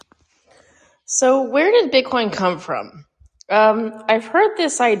So where did Bitcoin come from? I've heard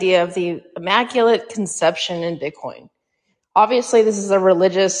this idea of the Immaculate Conception in Bitcoin. Obviously, this is a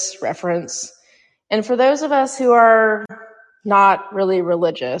religious reference. And for those of us who are not really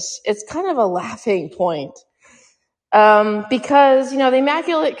religious, it's kind of a laughing point. Because, the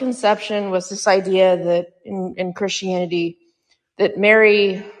Immaculate Conception was this idea that in Christianity, that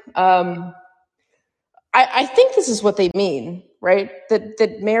Mary, I think this is what they mean, right?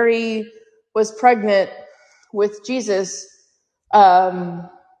 That Mary was pregnant with Jesus, the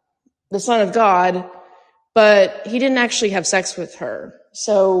Son of God, but he didn't actually have sex with her.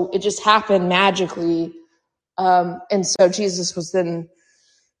 So it just happened magically. And so Jesus was then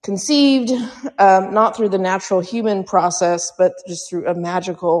conceived, not through the natural human process, but just through a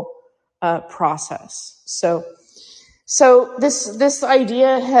magical process. So this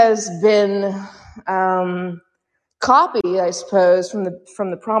idea has been copied, I suppose, from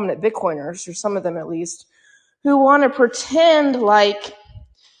the prominent Bitcoiners, or some of them at least, who want to pretend like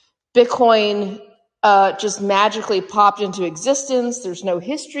Bitcoin just magically popped into existence. There's no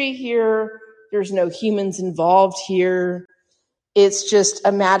history here. There's no humans involved here. It's just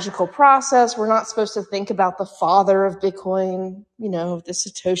a magical process. We're not supposed to think about the father of Bitcoin, the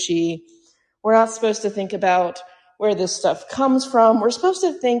Satoshi. We're not supposed to think about where this stuff comes from. We're supposed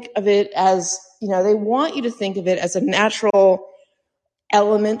to think of it as, they want you to think of it as a natural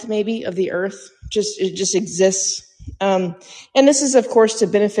element maybe of the earth. It just exists. And this is, of course, to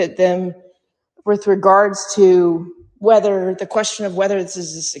benefit them with regards to the question of whether this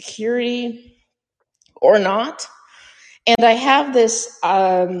is a security or not. And I have this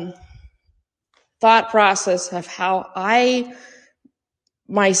thought process of how I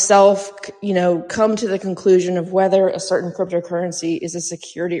myself, come to the conclusion of whether a certain cryptocurrency is a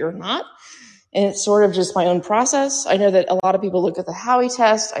security or not. And it's sort of just my own process. I know that a lot of people look at the Howey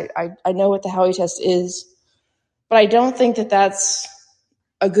test. I know what the Howey test is, but I don't think that that's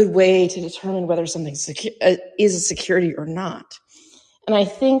a good way to determine whether something is a security or not. And I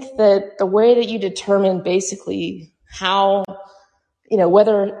think that the way that you determine basically how,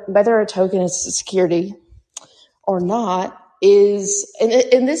 whether a token is a security or not is,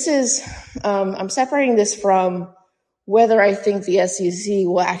 and this is, I'm separating this from whether I think the SEC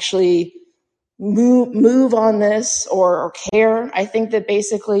will actually move on this or care. I think that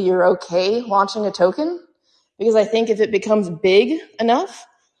basically you're okay launching a token, because I think if it becomes big enough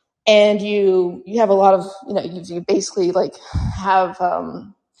and you have a lot of, you basically have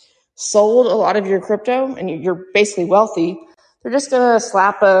sold a lot of your crypto and you're basically wealthy, they're just going to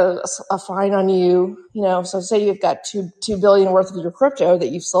slap a fine on you. So say you've got $2 billion worth of your crypto that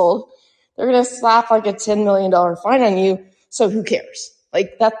you've sold, they're going to slap like a $10 million fine on you. So who cares?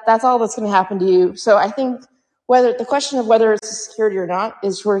 That's all that's going to happen to you. So I think the question of whether it's a security or not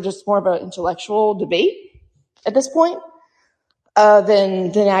is sort of just more of an intellectual debate at this point,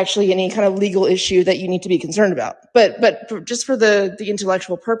 than actually any kind of legal issue that you need to be concerned about. But just for the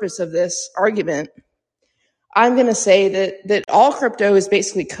intellectual purpose of this argument, I'm going to say that all crypto is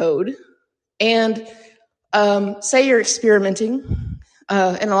basically code. And say you're experimenting,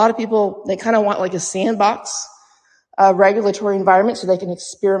 and a lot of people, they kind of want like a sandbox regulatory environment so they can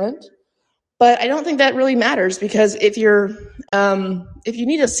experiment. But I don't think that really matters, because if you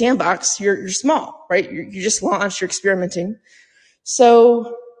need a sandbox, you're small, right? You just launched, you're experimenting.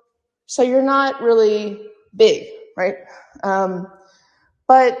 So you're not really big, right?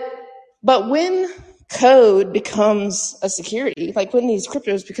 But when code becomes a security, like when these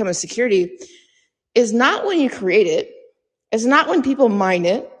cryptos become a security, is not when you create it. It's not when people mine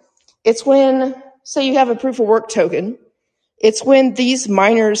it. It's when, say you have a proof of work token. It's when these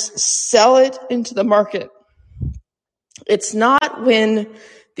miners sell it into the market. It's not when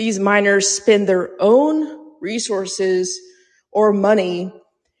these miners spend their own resources or money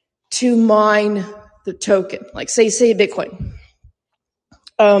to mine the token, like say Bitcoin.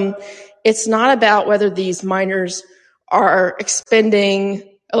 It's not about whether these miners are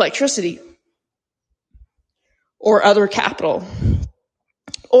expending electricity or other capital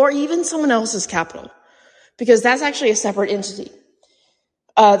or even someone else's capital, because that's actually a separate entity.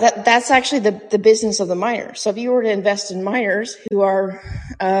 That's actually the business of the miner. So if you were to invest in miners who are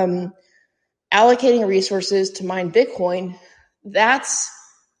allocating resources to mine Bitcoin, that's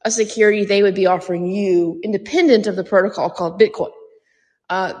a security they would be offering you independent of the protocol called Bitcoin.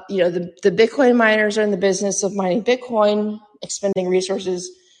 The Bitcoin miners are in the business of mining Bitcoin, expending resources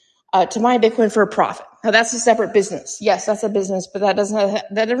to mine Bitcoin for a profit. Now that's a separate business. Yes, that's a business, but that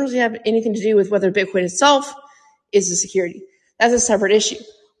doesn't really have anything to do with whether Bitcoin itself is a security. That's a separate issue.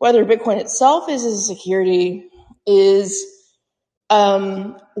 Whether Bitcoin itself is a security is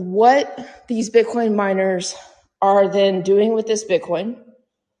what these Bitcoin miners are then doing with this Bitcoin,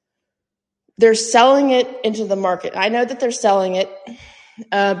 they're selling it into the market. I know that they're selling it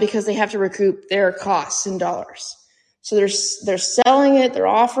because they have to recoup their costs in dollars. So they're selling it, they're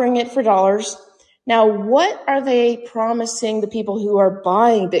offering it for dollars. Now, what are they promising the people who are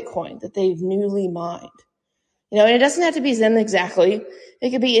buying Bitcoin that they've newly mined? And it doesn't have to be them exactly.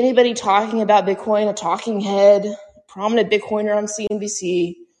 It could be anybody talking about Bitcoin, a talking head, a prominent Bitcoiner on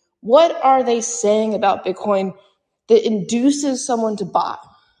CNBC. What are they saying about Bitcoin that induces someone to buy?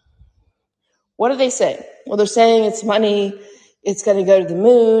 What are they saying? Well, they're saying it's money, it's going to go to the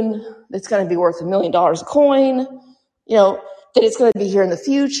moon, it's going to be worth $1 million a coin, that it's going to be here in the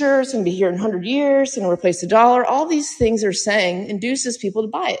future, it's going to be here in 100 years, it's going to replace the dollar. All these things they're saying induces people to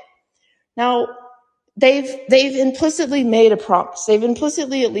buy it. Now, they've implicitly made a promise. They've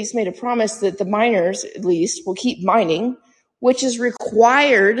implicitly at least made a promise that the miners at least will keep mining, which is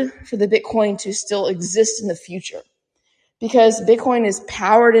required for the Bitcoin to still exist in the future. Because Bitcoin is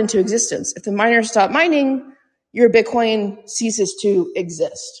powered into existence. If the miners stop mining, your Bitcoin ceases to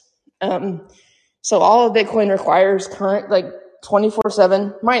exist. So all of Bitcoin requires current,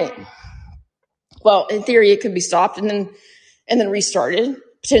 24/7 mining. Well, in theory, it could be stopped and then restarted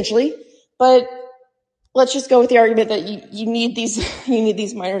potentially. But let's just go with the argument that you need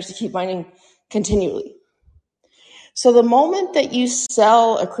these miners to keep mining continually. So the moment that you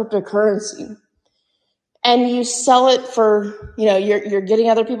sell a cryptocurrency and you sell it for, you're getting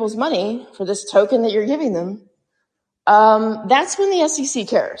other people's money for this token that you're giving them, that's when the SEC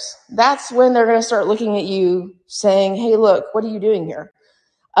cares. That's when they're going to start looking at you saying, hey, look, what are you doing here?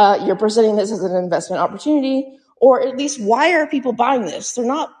 You're presenting this as an investment opportunity, or at least why are people buying this? They're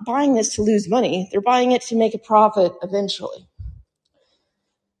not buying this to lose money. They're buying it to make a profit eventually.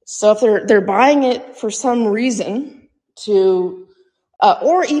 So if they're buying it for some reason to,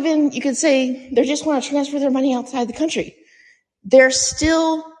 or even you could say they just want to transfer their money outside the country, they're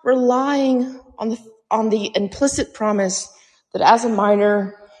still relying on the implicit promise that as a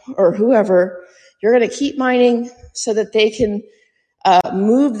miner or whoever, you're going to keep mining so that they can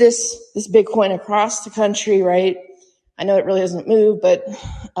move this Bitcoin across the country, right? I know it really doesn't move, but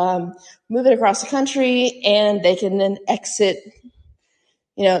move it across the country, and they can then exit.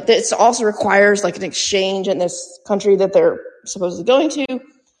 This also requires an exchange in this country that they're supposedly going to,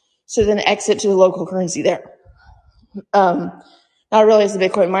 so then exit to the local currency there. Now I realize the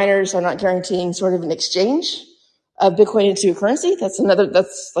Bitcoin miners are not guaranteeing sort of an exchange of Bitcoin into a currency. That's another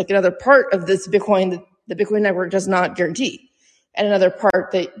part of this Bitcoin that the Bitcoin network does not guarantee. And another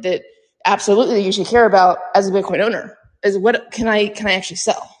part that absolutely you should care about as a Bitcoin owner is what can I actually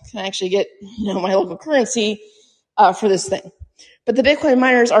sell? Can I actually get my local currency for this thing? But the Bitcoin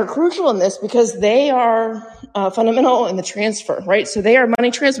miners are crucial in this because they are fundamental in the transfer, right? So they are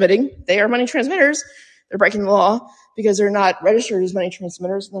money transmitting. They are money transmitters. They're breaking the law because they're not registered as money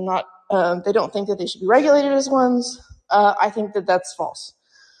transmitters. They're not. They don't think that they should be regulated as ones. I think that that's false.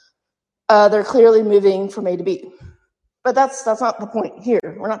 They're clearly moving from A to B. But that's not the point here.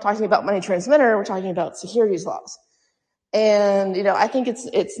 We're not talking about money transmitter. We're talking about securities laws. And, I think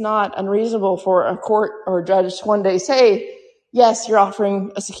it's not unreasonable for a court or a judge to one day say, yes, you're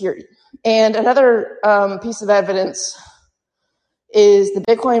offering a security. And another piece of evidence is the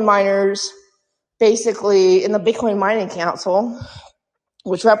Bitcoin miners basically in the Bitcoin Mining Council,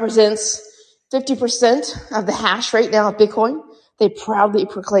 which represents 50% of the hash rate now of Bitcoin. They proudly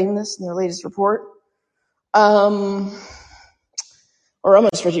proclaim this in their latest report. Or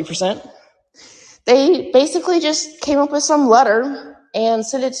almost 50%. They basically just came up with some letter and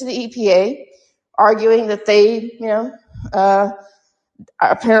sent it to the EPA, arguing that they,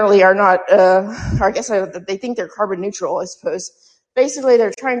 apparently are not, or I guess that they think they're carbon neutral, I suppose. Basically,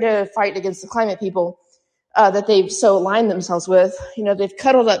 they're trying to fight against the climate people that they've so aligned themselves with. They've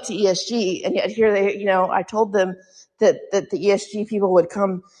cuddled up to ESG, and yet here they, I told them that the ESG people would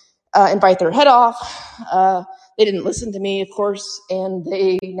come and bite their head off. They didn't listen to me, of course, and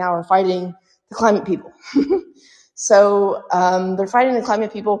they now are fighting the climate people. So they're fighting the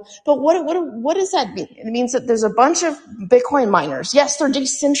climate people. But what does that mean? It means that there's a bunch of Bitcoin miners. Yes, they're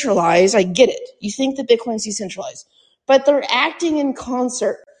decentralized. I get it. You think that Bitcoin's decentralized. But they're acting in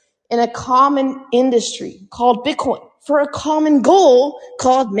concert in a common industry called Bitcoin for a common goal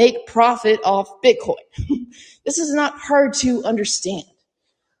called make profit off Bitcoin. This is not hard to understand.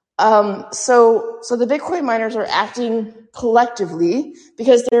 So the Bitcoin miners are acting collectively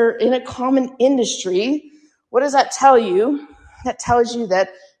because they're in a common industry. What does that tell you? That tells you that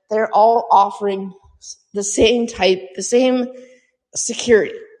they're all offering the same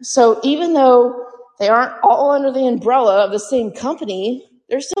security. So even though They aren't all under the umbrella of the same company.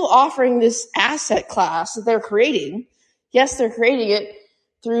 They're still offering this asset class that they're creating. Yes, they're creating it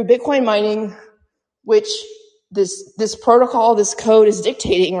through Bitcoin mining, which this protocol, this code is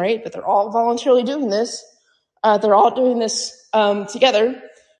dictating, right? But they're all voluntarily doing this. They're all doing this together.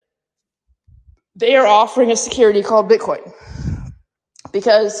 They are offering a security called Bitcoin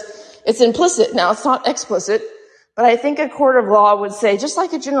because it's implicit. Now, it's not explicit, but I think a court of law would say, just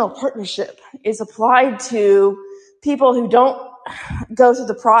like a general partnership is applied to people who don't go through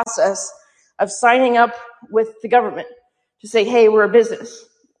the process of signing up with the government to say, hey, we're a business,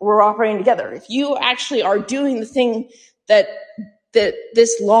 we're operating together. If you actually are doing the thing that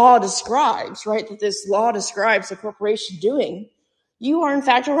this law describes, right, that this law describes a corporation doing, you are in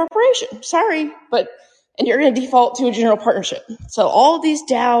fact a corporation. Sorry, and you're going to default to a general partnership. So all of these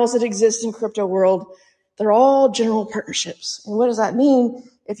DAOs that exist in crypto world, they're all general partnerships. And what does that mean?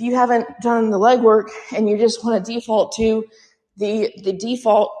 If you haven't done the legwork and you just want to default to the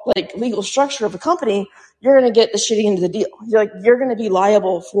default like legal structure of a company, you're going to get the shitty end of the deal. You're going to be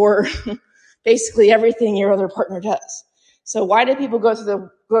liable for basically everything your other partner does. So why do people go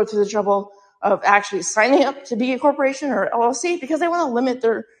through the trouble of actually signing up to be a corporation or LLC? Because they want to limit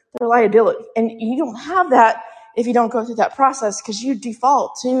their liability. And you don't have that if you don't go through that process, because you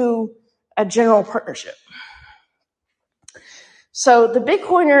default to a general partnership. So the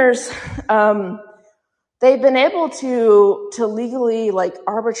Bitcoiners, they've been able to legally like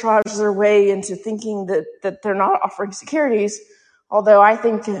arbitrage their way into thinking that they're not offering securities, although I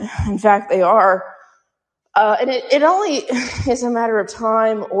think in fact they are. And it only is a matter of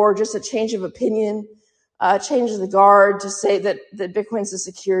time or just a change of opinion, change of the guard to say that Bitcoin's a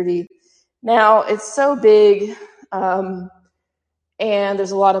security. Now, it's so big, and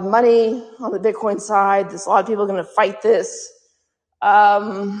there's a lot of money on the Bitcoin side. There's a lot of people going to fight this.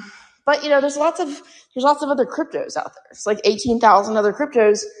 But there's lots of other cryptos out there. It's like 18,000 other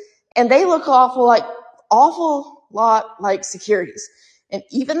cryptos, and they look awful lot like securities. And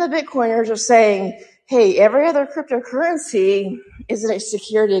even the Bitcoiners are saying, hey, every other cryptocurrency isn't a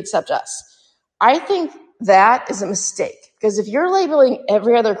security except us. I think that is a mistake, because if you're labeling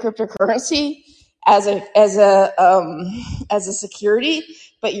every other cryptocurrency as a security,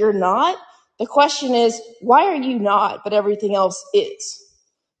 but you're not, the question is, why are you not, but everything else is,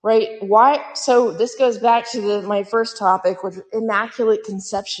 right? Why? So this goes back to my first topic, which is immaculate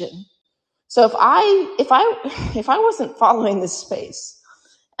conception. So if I wasn't following this space,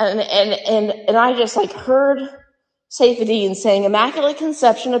 and I just like heard Saifedean saying immaculate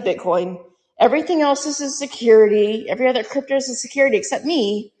conception of Bitcoin, everything else is a security, every other crypto is a security except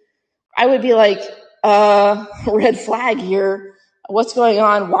me, I would be like, red flag here. What's going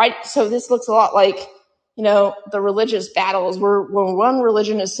on? Why? So this looks a lot like, the religious battles where when one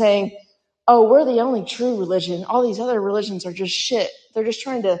religion is saying, oh, we're the only true religion. All these other religions are just shit. They're just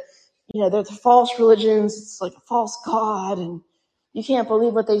trying to, they're the false religions. It's like a false god, and you can't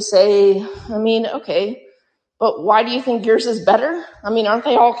believe what they say. I mean, okay, but why do you think yours is better? I mean, aren't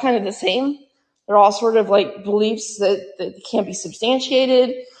they all kind of the same? They're all sort of like beliefs that can't be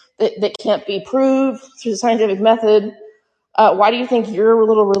substantiated, that can't be proved through the scientific method. Why do you think your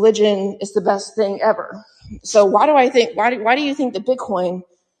little religion is the best thing ever? So why do you think that Bitcoin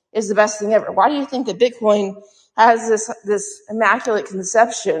is the best thing ever? Why do you think that Bitcoin has this immaculate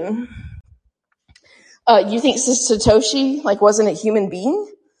conception? You think Satoshi wasn't a human being,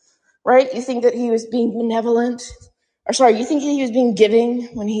 right? You think that he was being benevolent, you think he was being giving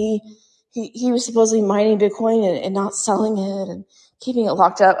when he was supposedly mining Bitcoin and not selling it and keeping it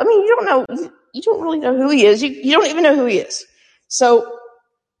locked up. I mean, you don't really know who he is. You don't even know who he is. So,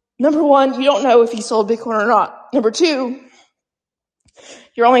 number one, you don't know if he sold Bitcoin or not. Number two,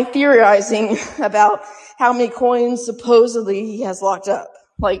 you're only theorizing about how many coins supposedly he has locked up,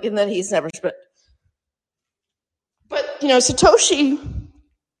 and that he's never spent. But, Satoshi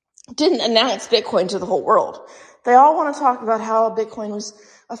didn't announce Bitcoin to the whole world. They all want to talk about how Bitcoin was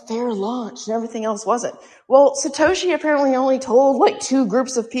a fair launch and everything else wasn't. Well, Satoshi apparently only told two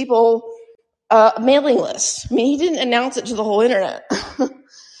groups of people mailing list. I mean, he didn't announce it to the whole internet.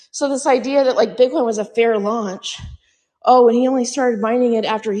 So this idea that Bitcoin was a fair launch, and he only started mining it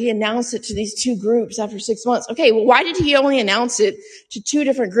after he announced it to these two groups after 6 months. Okay, well, why did he only announce it to two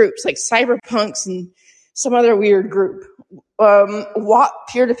different groups, like cyberpunks and some other weird group? What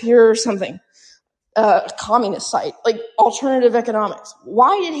peer-to-peer or something, communist site, alternative economics.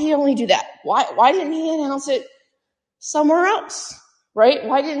 Why did he only do that? Why didn't he announce it somewhere else, right?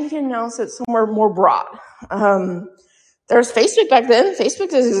 Why didn't he announce it somewhere more broad? There's Facebook back then.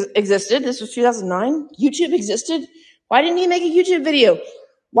 Facebook existed. This was 2009. YouTube existed. Why didn't he make a YouTube video?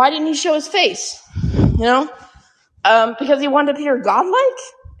 Why didn't he show his face? because he wanted to appear godlike.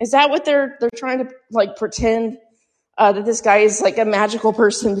 Is that what they're trying to like pretend that this guy is like a magical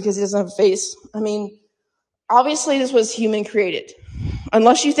person because he doesn't have a face? I mean, obviously this was human created.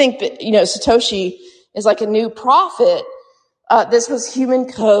 Unless you think that, Satoshi is like a new prophet, this was human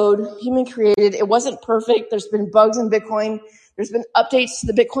code, human created. It wasn't perfect. There's been bugs in Bitcoin. There's been updates to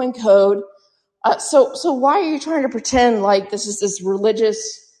the Bitcoin code. So why are you trying to pretend like this is this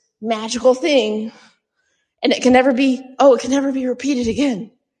religious, magical thing and it can never be repeated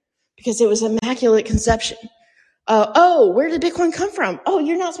again because it was immaculate conception? Where did Bitcoin come from? Oh,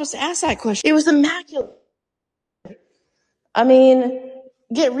 you're not supposed to ask that question. It was immaculate. I mean,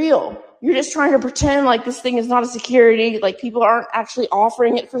 get real. You're just trying to pretend like this thing is not a security, like people aren't actually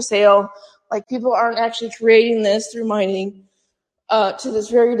offering it for sale, like people aren't actually creating this through mining to this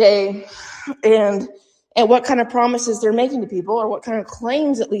very day, and what kind of promises they're making to people, or what kind of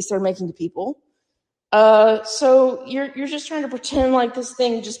claims at least they're making to people. So you're just trying to pretend like this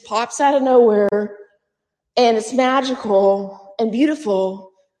thing just pops out of nowhere and it's magical and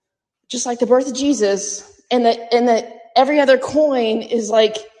beautiful, just like the birth of Jesus, and that every other coin is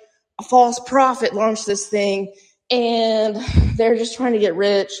like a false prophet launched this thing and they're just trying to get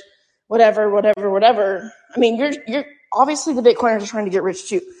rich, whatever. I mean, you're obviously the Bitcoiners are trying to get rich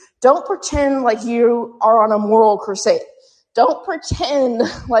too. Don't pretend like you are on a moral crusade. Don't pretend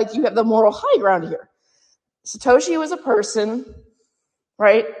like you have the moral high ground here. Satoshi was a person,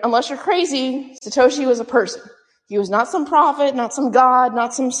 right? Unless you're crazy, Satoshi was a person. He was not some prophet, not some God,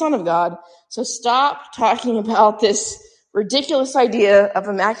 not some son of God. So stop talking about this ridiculous idea of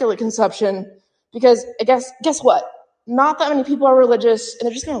immaculate conception, because guess what? Not that many people are religious, and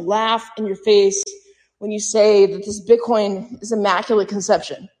they're just going to laugh in your face when you say that this Bitcoin is immaculate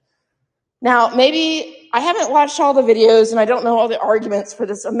conception. Now, maybe I haven't watched all the videos and I don't know all the arguments for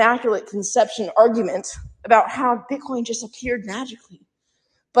this immaculate conception argument about how Bitcoin just appeared magically.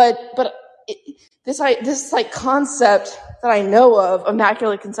 But this like concept that I know of,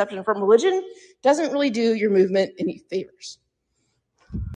 immaculate conception from religion, doesn't really do your movement any favors.